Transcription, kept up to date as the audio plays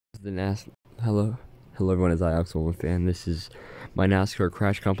Hello, everyone. It's IOX1 fan. This is my NASCAR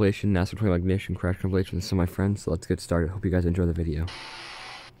crash compilation, NASCAR 20 Ignition crash compilation with some of my friends. So let's get started. Hope you guys enjoy the video.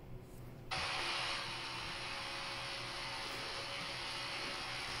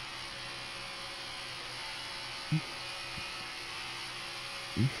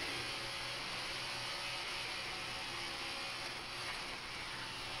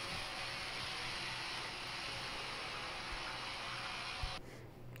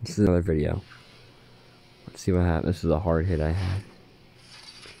 This is another video. Let's see what happens. This is a hard hit I had.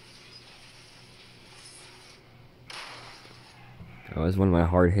 That was one of my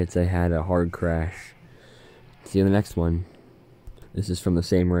hard hits. I had a hard crash. See you in the next one. This is from the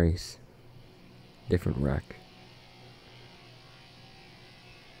same race. Different wreck.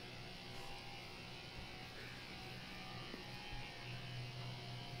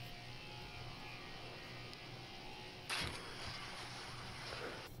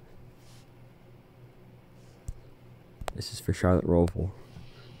 This is for Charlotte Roval.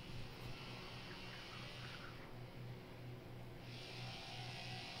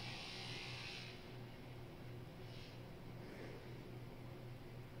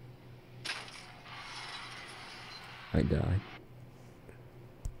 I died.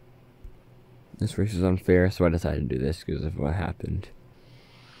 This race is unfair, so I decided to do this because of what happened.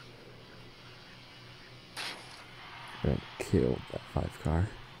 I killed that 5 car.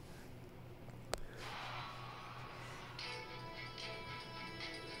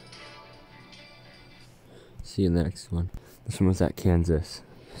 See you in the next one. This one was at Kansas.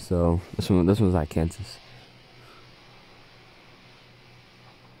 So this one was at Kansas.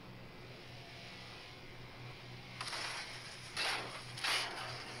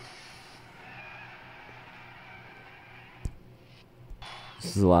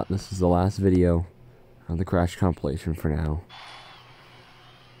 This is the last video of the crash compilation for now.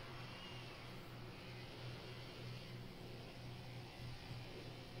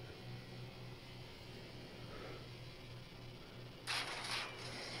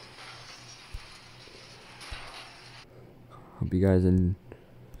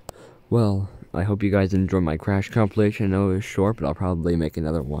 I hope you guys enjoyed my crash compilation. I know it was short, but I'll probably make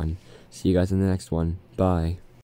another one. See you guys in the next one. Bye.